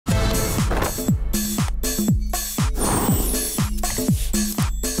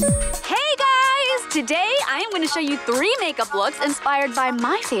show you 3 makeup looks inspired by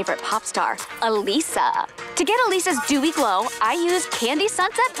my favorite pop star, Alisa. To get Alisa's dewy glow, I use Candy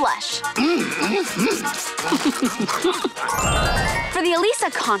Sunset Blush. For the Alisa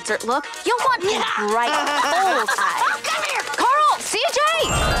concert look, you'll want a bright, bold eye. Carl,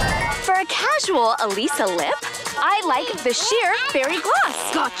 CJ! For a casual Alisa lip, I like the sheer fairy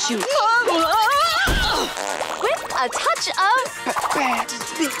gloss. Got you. With a touch of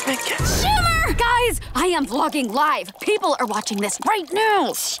shimmer! Guys, I am vlogging live. People are watching this right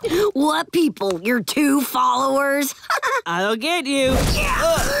now. What people? Your 2 followers? I'll get you.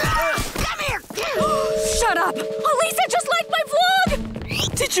 Come here. Shut up! Alisa just liked my vlog!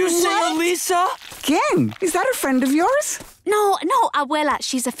 Did you say Alisa? ¿Quién? Is that a friend of yours? No, Abuela.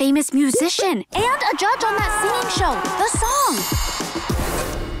 She's a famous musician and a judge on that singing show, The Song.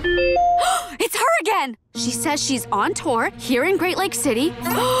 It's her again! She says she's on tour here in Great Lake City,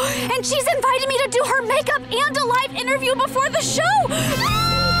 and she's invited me to do her makeup and a live interview before the show!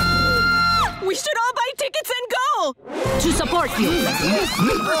 We should all buy tickets and go! To support you.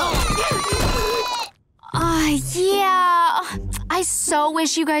 Yeah. I so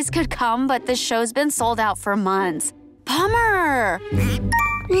wish you guys could come, but the show's been sold out for months. Bummer.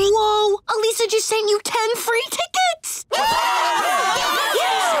 Whoa, Alisa just sent you 10 free tickets!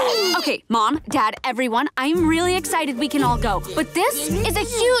 Okay, Mom, Dad, everyone, I'm really excited we can all go. But this is a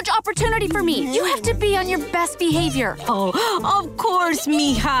huge opportunity for me. You have to be on your best behavior. Oh, of course,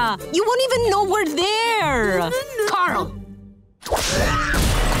 mija. You won't even know we're there. Carl.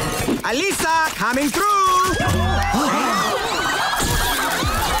 Alisa, coming through!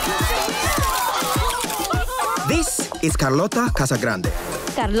 This is Carlota Casagrande.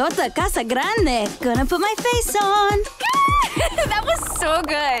 Carlota Casagrande. Gonna put my face on. That was so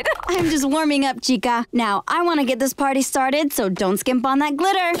good. I'm just warming up, chica. Now, I want to get this party started, so don't skimp on that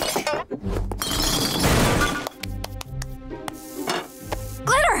glitter.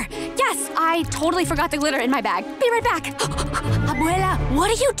 Glitter! Yes, I totally forgot the glitter in my bag. Be right back. Abuela, what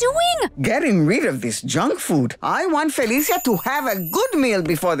are you doing? Getting rid of this junk food. I want Felicia to have a good meal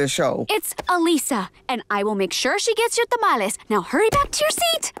before the show. It's Alisa, and I will make sure she gets your tamales. Now hurry back to your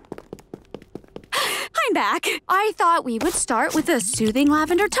seat. I'm back. I thought we would start with a soothing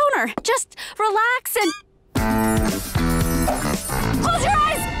lavender toner. Just relax and... close your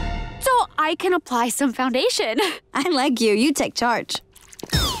eyes! So I can apply some foundation. I like you. You take charge.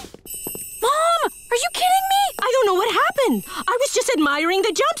 Mom, are you kidding me? I don't know what happened. I was just admiring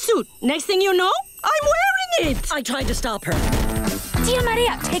the jumpsuit. Next thing you know, I'm wearing it. I tried to stop her. Tia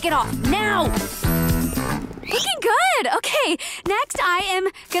Maria, take it off now. Looking good. Okay, next I am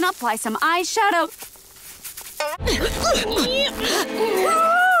gonna apply some eyeshadow.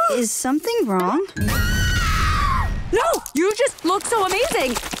 Is something wrong? No, you just look so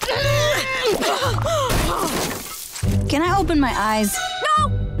amazing. Can I open my eyes?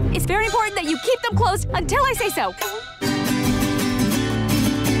 No, it's very important that you keep them closed until I say so.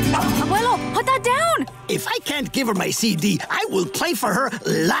 Abuelo, put that down. If I can't give her my CD, I will play for her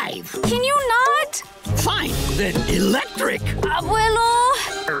live. Can you not? Fine, then electric. Abuelo.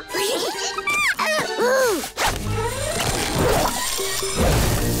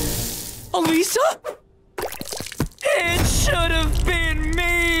 Alisa? It should have been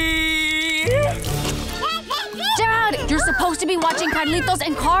me. Dad, you're supposed to be watching Carlitos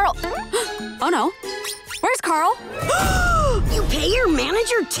and Carl. Oh no, where's Carl? You pay your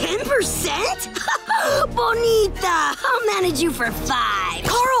manager 10%? Bonita, I'll manage you for 5.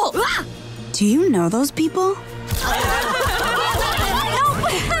 Carl! Do you know those people? Nope,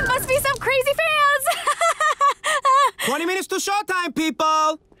 it must be some crazy fans. 20 minutes to showtime,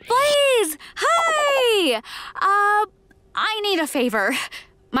 people! Please, hi. I need a favor.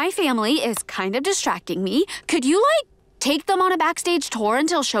 My family is kind of distracting me. Could you, take them on a backstage tour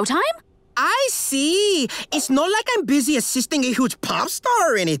until showtime? I see. It's not like I'm busy assisting a huge pop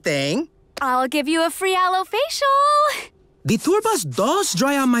star or anything. I'll give you a free aloe facial. The tour bus does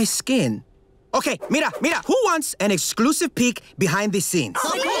dry on my skin. Okay, mira, who wants an exclusive peek behind the scenes?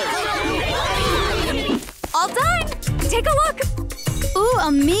 All done. Take a look. Ooh,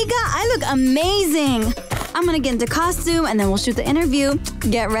 amiga, I look amazing. I'm gonna get into costume and then we'll shoot the interview.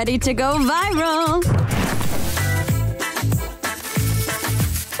 Get ready to go viral.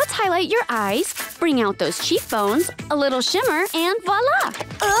 Let's highlight your eyes, bring out those cheekbones, a little shimmer, and voila.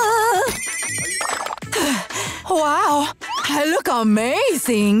 Wow, I look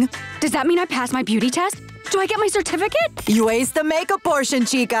amazing. Does that mean I passed my beauty test? Do I get my certificate? You aced the makeup portion,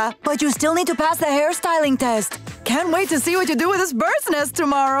 chica, but you still need to pass the hairstyling test. Can't wait to see what you do with this bird's nest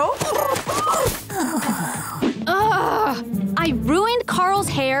tomorrow. Ugh! I ruined Carl's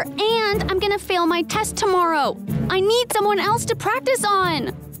hair, and I'm gonna fail my test tomorrow. I need someone else to practice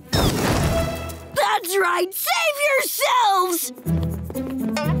on. That's right! Save yourselves!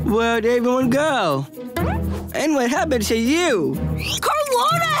 Where'd everyone go? And what happened to you?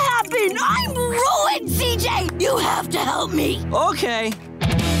 Carlota happened! I'm ruined, CJ! You have to help me! Okay.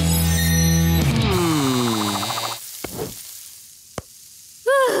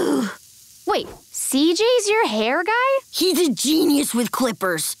 Wait, CJ's your hair guy? He's a genius with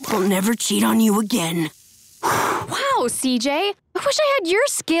clippers. He'll never cheat on you again. Wow, CJ. I wish I had your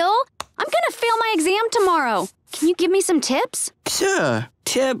skill. I'm gonna fail my exam tomorrow. Can you give me some tips? Sure.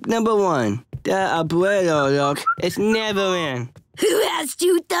 Tip number 1. The abuelo look is never in. Who has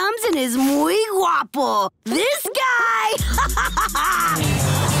 2 thumbs and is muy guapo? This guy!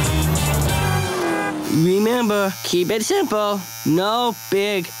 Remember, keep it simple. No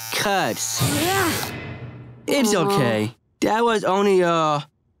big cuts. It's okay. That was only your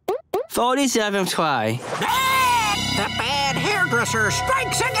 47th try. The bad hairdresser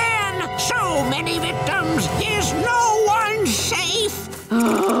strikes again! So many victims, is no one safe?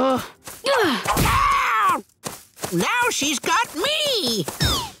 Ah! Now she's got me!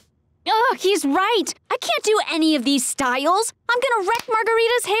 Ugh, he's right. I can't do any of these styles. I'm gonna wreck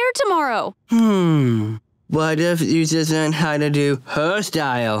Margarita's hair tomorrow. What if you just learn how to do her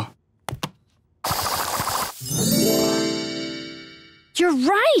style? You're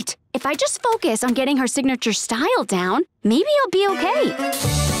right. If I just focus on getting her signature style down, maybe I'll be okay.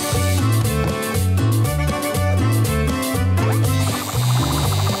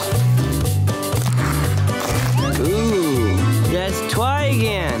 Ooh, let's try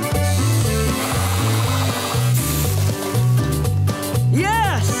again.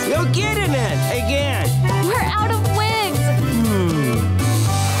 Yes, you're getting it again. We're out of wigs.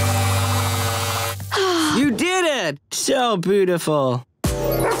 You did it. So beautiful.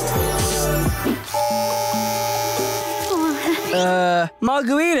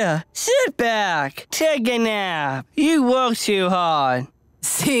 Margarita, sit back. Take a nap. You work too hard.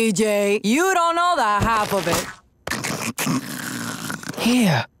 CJ, you don't know the half of it.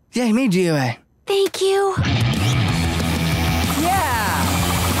 Here, let me do it. Thank you. Yeah.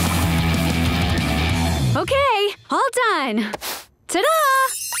 Okay, all done. Ta-da!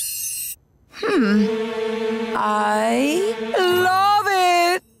 I love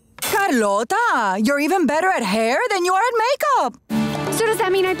it. Carlota, you're even better at hair than you are at makeup. So does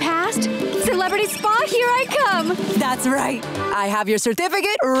that mean I passed? Celebrity spa, here I come. That's right. I have your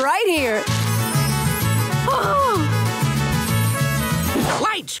certificate right here. Oh.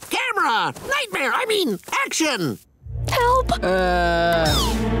 Lights, camera, nightmare, action! Help!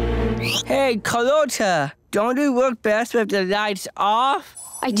 Hey, Carlota, don't you work best with the lights off?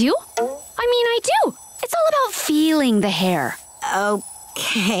 I do? I do. It's all about feeling the hair.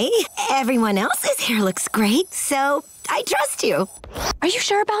 Okay. Everyone else's hair looks great, so I trust you. Are you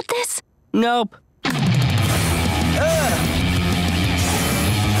sure about this? Nope. Ooh!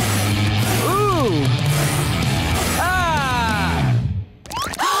 Ah!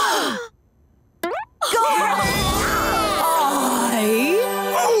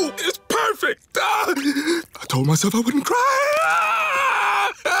 Oh, it's perfect! I told myself I wouldn't cry.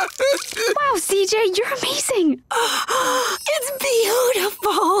 Wow, CJ, you're amazing. It's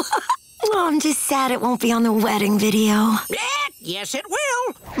beautiful. I'm just sad it won't be on the wedding video. Yes, it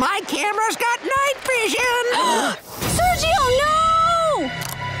will. My camera's got night vision. Sergio, no!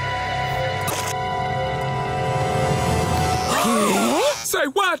 Say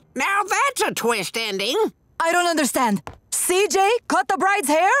what? Now that's a twist ending. I don't understand. CJ cut the bride's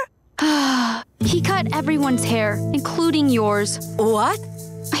hair? He cut everyone's hair, including yours. What?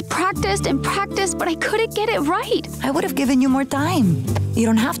 I practiced and practiced, but I couldn't get it right. I would have given you more time. You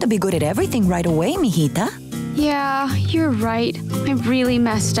don't have to be good at everything right away, mijita. Yeah, you're right. I really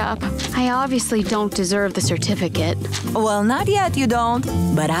messed up. I obviously don't deserve the certificate. Well, not yet, you don't.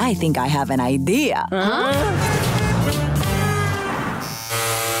 But I think I have an idea.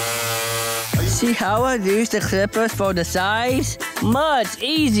 See how I use the clippers for the sides? Much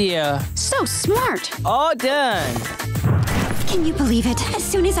easier. So smart. All done. Can you believe it? As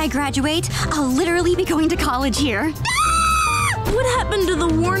soon as I graduate, I'll literally be going to college here. What happened to the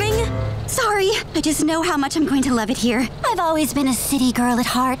warning? Sorry, I just know how much I'm going to love it here. I've always been a city girl at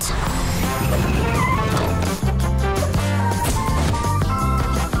heart.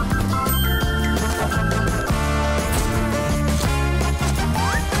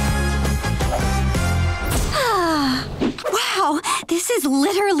 Wow, this is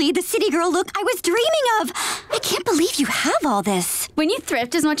literally the city girl look I was dreaming of. I can't believe you have all this. When you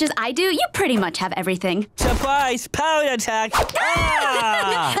thrift as much as I do, you pretty much have everything. Surprise! Power attack!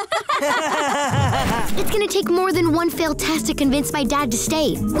 Ah! It's gonna take more than one failed test to convince my dad to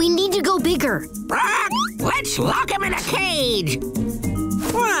stay. We need to go bigger. Brock, let's lock him in a cage.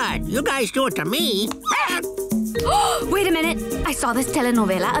 What? You guys do it to me. Wait a minute. I saw this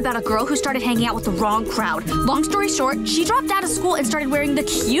telenovela about a girl who started hanging out with the wrong crowd. Long story short, she dropped out of school and started wearing the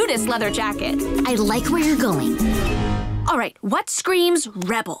cutest leather jacket. I like where you're going. All right, what screams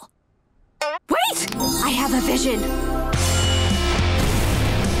rebel? Wait! I have a vision.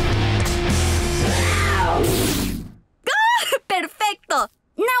 Ah, perfecto!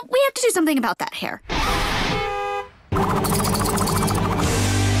 Now, we have to do something about that hair.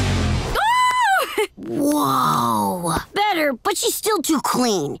 Whoa! Better, but she's still too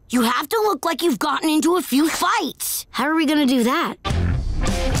clean. You have to look like you've gotten into a few fights. How are we gonna do that?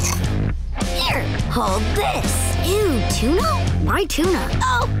 Here, hold this. Ew, tuna? Why tuna?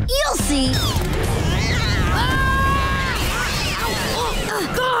 Oh, you'll see.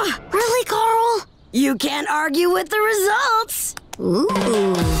 Really, Carl? You can't argue with the results. Ooh.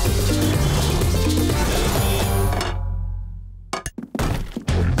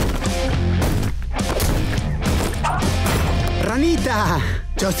 Ranita!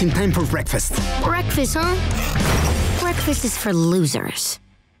 Just in time for breakfast. Breakfast, huh? Breakfast is for losers.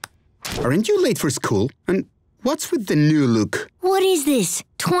 Aren't you late for school? And what's with the new look? What is this?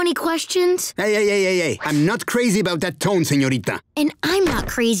 20 questions? Hey. I'm not crazy about that tone, señorita. And I'm not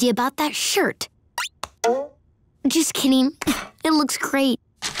crazy about that shirt. Just kidding. It looks great.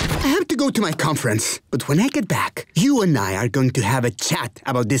 I have to go to my conference, but when I get back, you and I are going to have a chat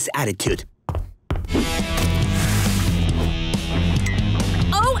about this attitude.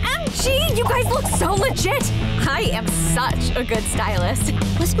 OMG, you guys look so legit. I am such a good stylist.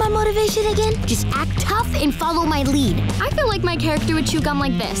 What's my motivation again? Just act tough and follow my lead. I feel like my character would chew gum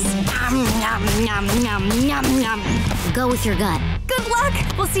like this. Go with your gut. Good luck.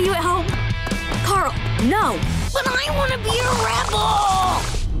 We'll see you at home. Carl, no. But I want to be a rebel!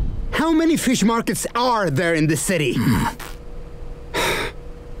 How many fish markets are there in the city?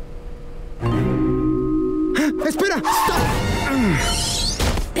 Espera! Stop!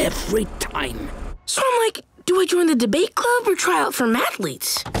 Every time. So I'm like, do I join the debate club or try out for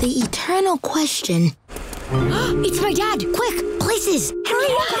mathletes? The eternal question. It's my dad! Quick! Places!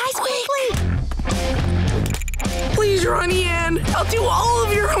 Hurry up, guys, quickly! Please, Ronnie Anne, I'll do all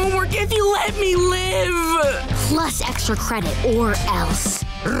of your homework if you let me live! Plus extra credit, or else.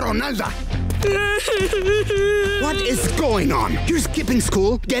 Ronalda! What is going on? You're skipping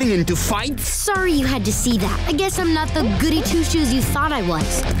school? Getting into fights? Sorry you had to see that. I guess I'm not the goody two-shoes you thought I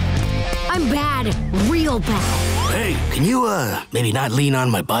was. I'm bad. Real bad. Hey, can you, maybe not lean on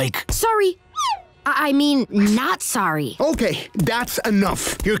my bike? Sorry. I mean, not sorry. Okay, that's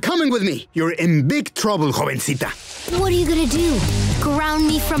enough. You're coming with me. You're in big trouble, jovencita. What are you gonna do? Ground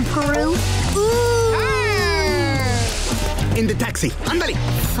me from Peru? Ooh! In the taxi. Ándale.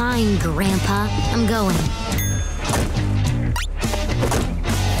 Fine, Grandpa. I'm going.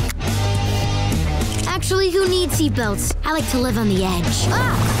 Actually, who needs seatbelts? I like to live on the edge.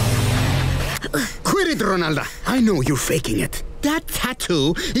 Ah! Quit it, Ronalda. I know you're faking it. That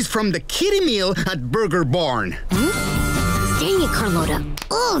tattoo is from the kiddie meal at Burger Barn. Huh? Dang it, Carlota.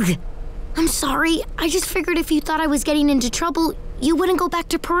 Ugh! I'm sorry. I just figured if you thought I was getting into trouble, you wouldn't go back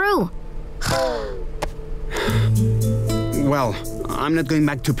to Peru. Well, I'm not going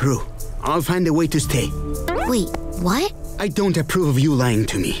back to Peru. I'll find a way to stay. Wait, what? I don't approve of you lying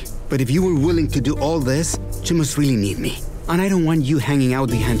to me. But if you were willing to do all this, you must really need me. And I don't want you hanging out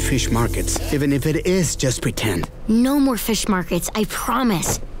behind fish markets, even if it is just pretend. No more fish markets, I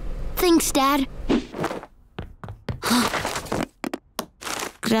promise. Thanks, Dad.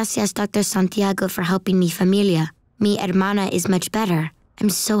 Gracias, Dr. Santiago, for helping mi familia. Mi hermana is much better. I'm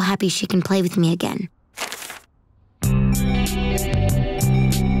so happy she can play with me again.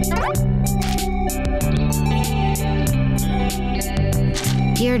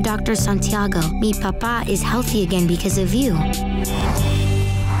 Dear Dr. Santiago, mi papa is healthy again because of you.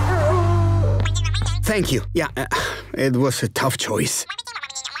 Thank you. Yeah, it was a tough choice.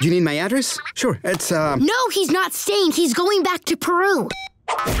 Do you need my address? Sure, it's, No, he's not staying. He's going back to Peru.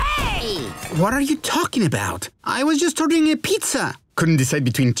 Hey! What are you talking about? I was just ordering a pizza. Couldn't decide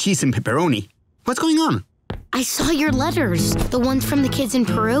between cheese and pepperoni. What's going on? I saw your letters, the ones from the kids in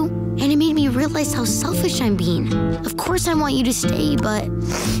Peru, and it made me realize how selfish I'm being. Of course I want you to stay, but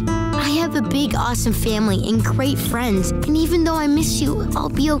I have a big, awesome family and great friends, and even though I miss you, I'll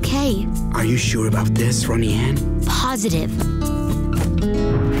be okay. Are you sure about this, Ronnie Anne? Positive.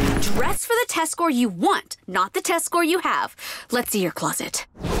 Dress for the test score you want, not the test score you have. Let's see your closet.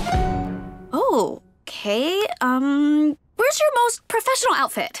 Oh, okay. Where's your most professional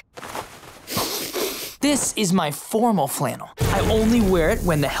outfit? This is my formal flannel. I only wear it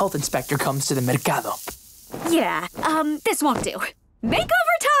when the health inspector comes to the mercado. Yeah, this won't do.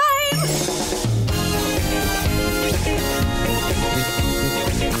 Makeover time!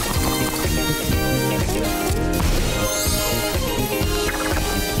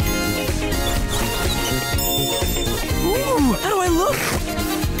 Ooh, how do I look?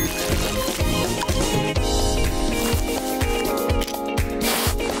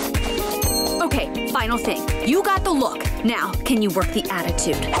 Okay, final thing. You got the look. Now, can you work the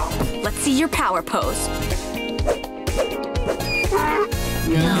attitude? Let's see your power pose.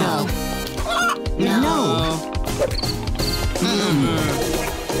 No. No.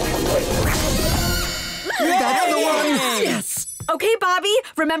 That's the one! Yes! Okay, Bobby,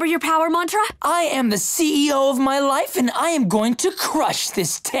 remember your power mantra? I am the CEO of my life, and I am going to crush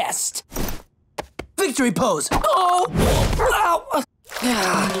this test. Victory pose. Oh! Ow!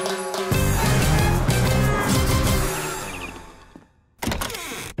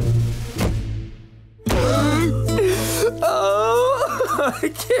 Oh, I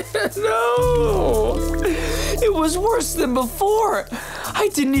can't, no. It was worse than before. I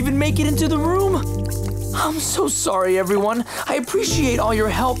didn't even make it into the room. I'm so sorry, everyone. I appreciate all your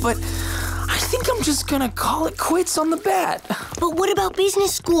help, but I think I'm just gonna call it quits on the bat. But what about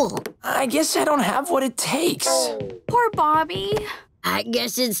business school? I guess I don't have what it takes. Poor Bobby. I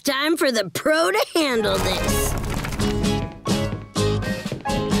guess it's time for the pro to handle this.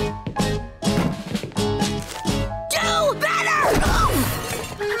 Do better!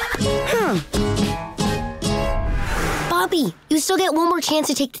 Bobby, you still get one more chance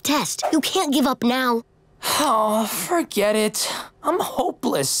to take the test. You can't give up now. Oh, forget it. I'm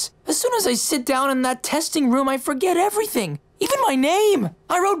hopeless. As soon as I sit down in that testing room, I forget everything. Even my name.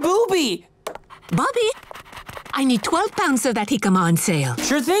 I wrote Booby. Bobby, I need 12 pounds of that jicama on sale.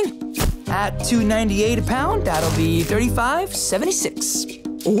 Sure thing. At $2.98 a pound, that'll be $35.76.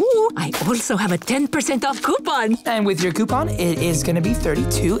 Ooh, I also have a 10% off coupon. And with your coupon, it is gonna be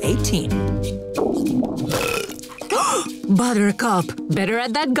 $32.18. Buttercup, better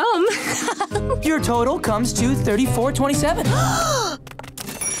at that gum. Your total comes to $34.27.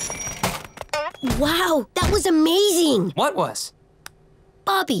 Wow, that was amazing. What was?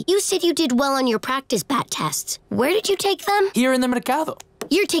 Bobby, you said you did well on your practice bat tests. Where did you take them? Here in the mercado.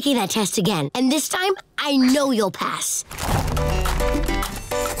 You're taking that test again, and this time, I know you'll pass.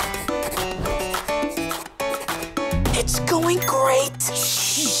 It's going great.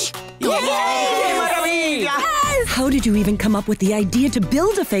 Shh. Yay! How did you even come up with the idea to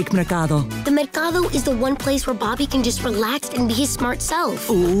build a fake mercado? The mercado is the one place where Bobby can just relax and be his smart self.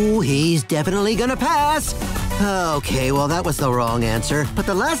 Ooh, he's definitely gonna pass. Okay, well, that was the wrong answer, but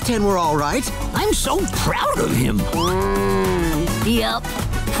the last 10 were all right. I'm so proud of him. Yep,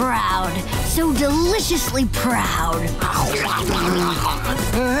 proud. So deliciously proud.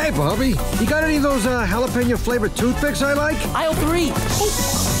 Hey, Bobby, you got any of those jalapeno-flavored toothpicks I like? Aisle 3.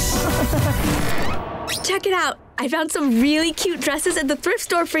 Check it out. I found some really cute dresses at the thrift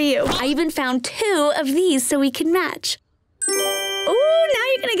store for you. I even found 2 of these so we can match. Ooh, now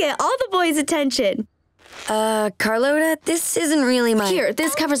you're gonna get all the boys' attention. Carlota, this isn't really my... Here,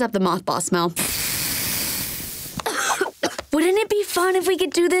 this covers up the mothball smell. Wouldn't it be fun if we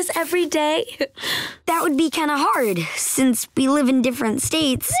could do this every day? That would be kind of hard, since we live in different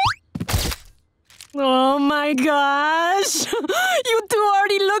states. Oh my gosh! You two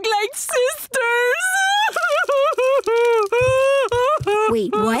already look like sisters!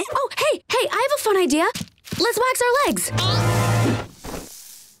 Wait, what? Oh, hey, I have a fun idea. Let's wax our legs.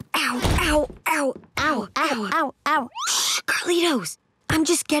 Ow, ow, ow, ow, ow, ow, ow. Shh, Carlitos, I'm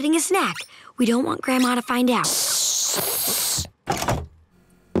just getting a snack. We don't want Grandma to find out.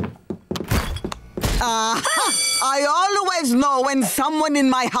 I always know when someone in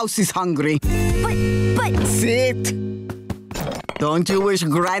my house is hungry. But... Sit. Don't you wish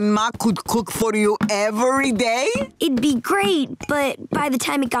Grandma could cook for you every day? It'd be great, but by the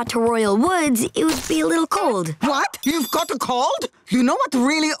time it got to Royal Woods, it would be a little cold. What? You've got a cold? You know what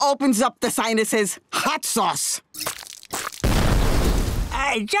really opens up the sinuses? Hot sauce.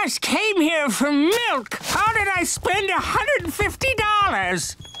 I just came here for milk. How did I spend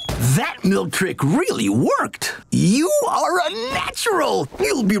 $150? That milk trick really worked. You are a natural.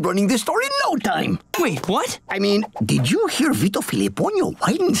 You'll be running this store in no time. Wait, what? I mean, did you hear Vito Filiponio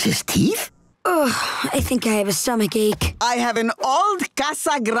whitens his teeth? Ugh, I think I have a stomach ache. I have an old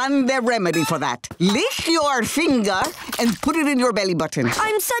Casagrande remedy for that. Lick your finger and put it in your belly button.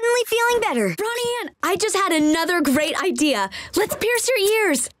 I'm suddenly feeling better. Ronnie Anne, I just had another great idea. Let's pierce your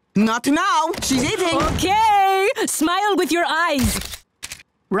ears. Not now. She's eating. Okay. Smile with your eyes.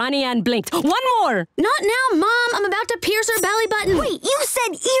 Ronnie Anne blinked. One more. Not now, Mom. I'm about to pierce her belly button. Wait, you said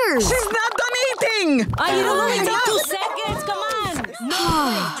ears. She's not done eating. It'll only take 2 seconds. Come on.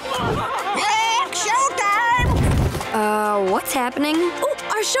 Showtime! What's happening? Oh,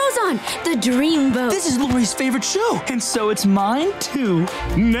 our show's on. The Dream Boat. This is Lori's favorite show, and so it's mine too.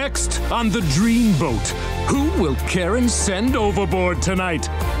 Next on the Dream Boat, who will Karen send overboard tonight?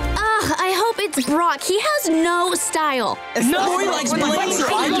 I hope it's Brock. He has no style. Lori likes Blade, so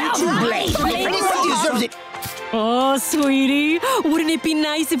I do too, Blade. Everybody deserves it. Oh, sweetie, wouldn't it be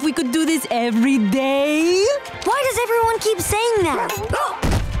nice if we could do this every day? Why does everyone keep saying that?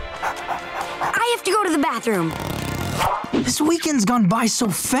 I have to go to the bathroom. This weekend's gone by so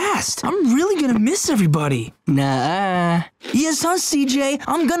fast. I'm really gonna miss everybody. Nuh-uh. Yes, huh, CJ?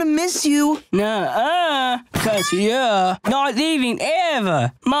 I'm gonna miss you. Nuh-uh. 'Cause you're not leaving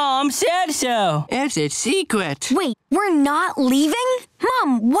ever. Mom said so. It's a secret. Wait, we're not leaving?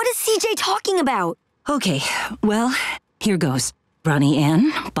 Mom, what is CJ talking about? Okay, well, here goes. Ronnie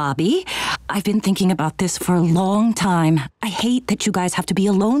Anne, Bobby, I've been thinking about this for a long time. I hate that you guys have to be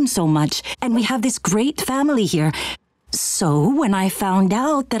alone so much, and we have this great family here. So when I found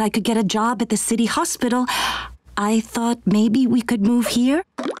out that I could get a job at the city hospital, I thought maybe we could move here.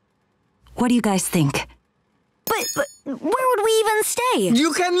 What do you guys think? But where would we even stay?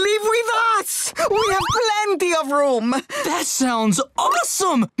 You can live with us. We have plenty of room. That sounds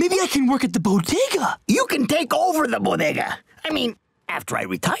awesome. Maybe I can work at the bodega. You can take over the bodega. I mean, after I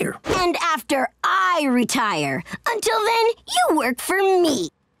retire. And after I retire. Until then, you work for me.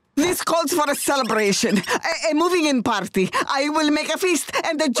 This calls for a celebration, a moving-in party. I will make a feast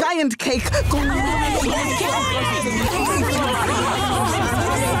and a giant cake.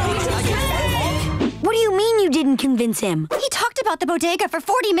 What do you mean you didn't convince him? He talked about the bodega for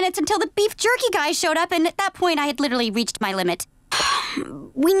 40 minutes until the beef jerky guy showed up, and at that point I had literally reached my limit.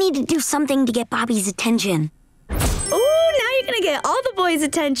 We need to do something to get Bobby's attention. Ooh, now you're gonna get all the boys'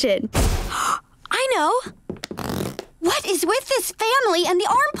 attention. I know. What is with this family and the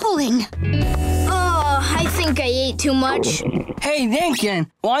arm pulling? Oh, I think I ate too much. Hey,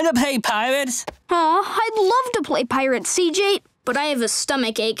 Lincoln, want to play pirates? Aw, I'd love to play pirates, CJ, but I have a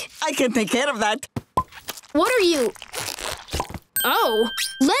stomach ache. I can take care of that. What are you? Oh,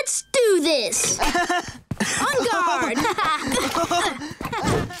 let's do this. On guard.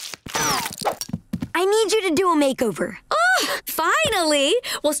 I need you to do a makeover. Oh, finally!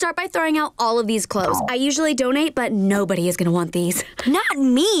 We'll start by throwing out all of these clothes. I usually donate, but nobody is gonna want these. Not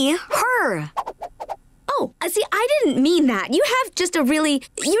me, her. Oh, see, I didn't mean that. You have just a really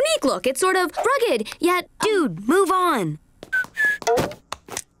unique look. It's sort of rugged, yet... Dude, move on.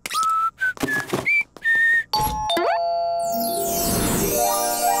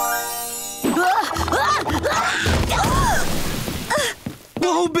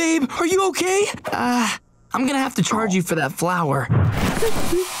 Whoa, babe, are you okay? I'm gonna have to charge you for that flower.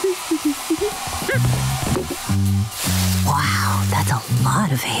 Wow, that's a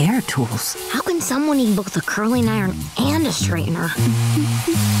lot of hair tools. How can someone need both a curling iron and a straightener?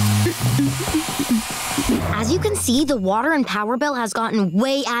 As you can see, the water and power bill has gotten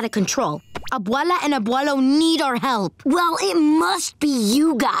way out of control. Abuela and Abuelo need our help. Well, it must be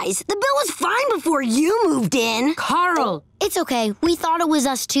you guys. The bill was fine before you moved in. Carl! It's okay. We thought it was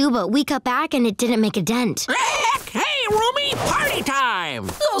us too, but we cut back and it didn't make a dent. Hey, Rumi, party time!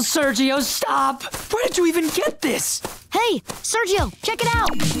 Oh, Sergio, stop! Where did you even get this? Hey, Sergio, check it out!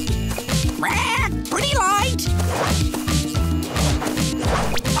 Pretty light!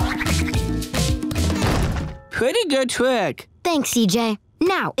 Pretty good trick. Thanks, CJ.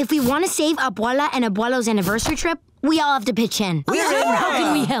 Now, if we want to save Abuela and Abuelo's anniversary trip, we all have to pitch in. We're in. How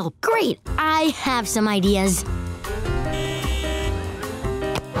can we help? Great. I have some ideas.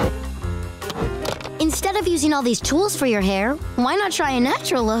 Instead of using all these tools for your hair, why not try a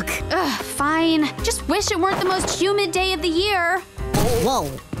natural look? Ugh, fine. Just wish it weren't the most humid day of the year. Whoa.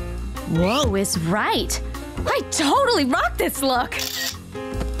 Whoa is right. I totally rock this look.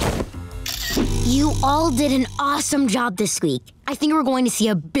 You all did an awesome job this week. I think we're going to see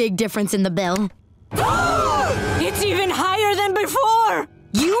a big difference in the bill. It's even higher than before!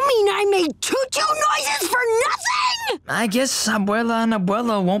 You mean I made choo-choo noises for nothing? I guess Abuela and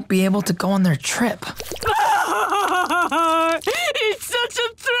Abuelo won't be able to go on their trip. It's such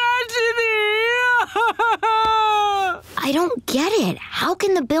a tragedy! I don't get it. How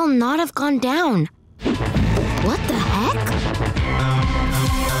can the bill not have gone down? What the heck?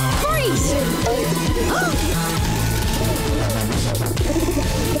 Freeze!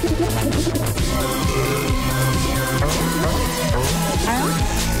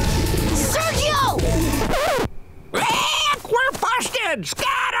 Sergio! Rick, we're busted!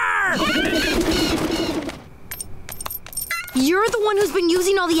 Scatter! You're the one who's been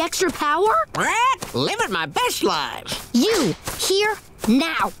using all the extra power? Rick, living my best life. You, here,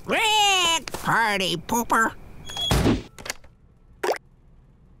 now. Rick, party pooper.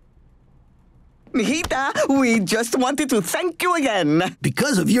 Mijita, we just wanted to thank you again.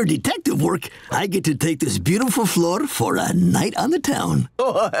 Because of your detective work, I get to take this beautiful floor for a night on the town.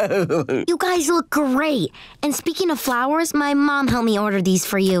 You guys look great. And speaking of flowers, my mom helped me order these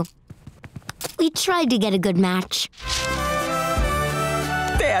for you. We tried to get a good match.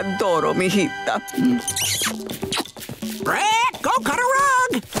 Te adoro, mijita. Rick, go cut a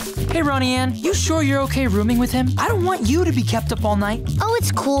rug! Hey, Ronnie Anne, you sure you're okay rooming with him? I don't want you to be kept up all night. Oh,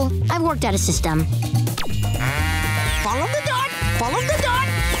 it's cool. I've worked out a system. Follow the dot! Follow the dot!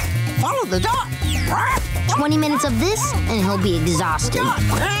 Follow the dot! 20 minutes of this, and he'll be exhausted.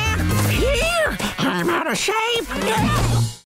 Here! I'm out of shape!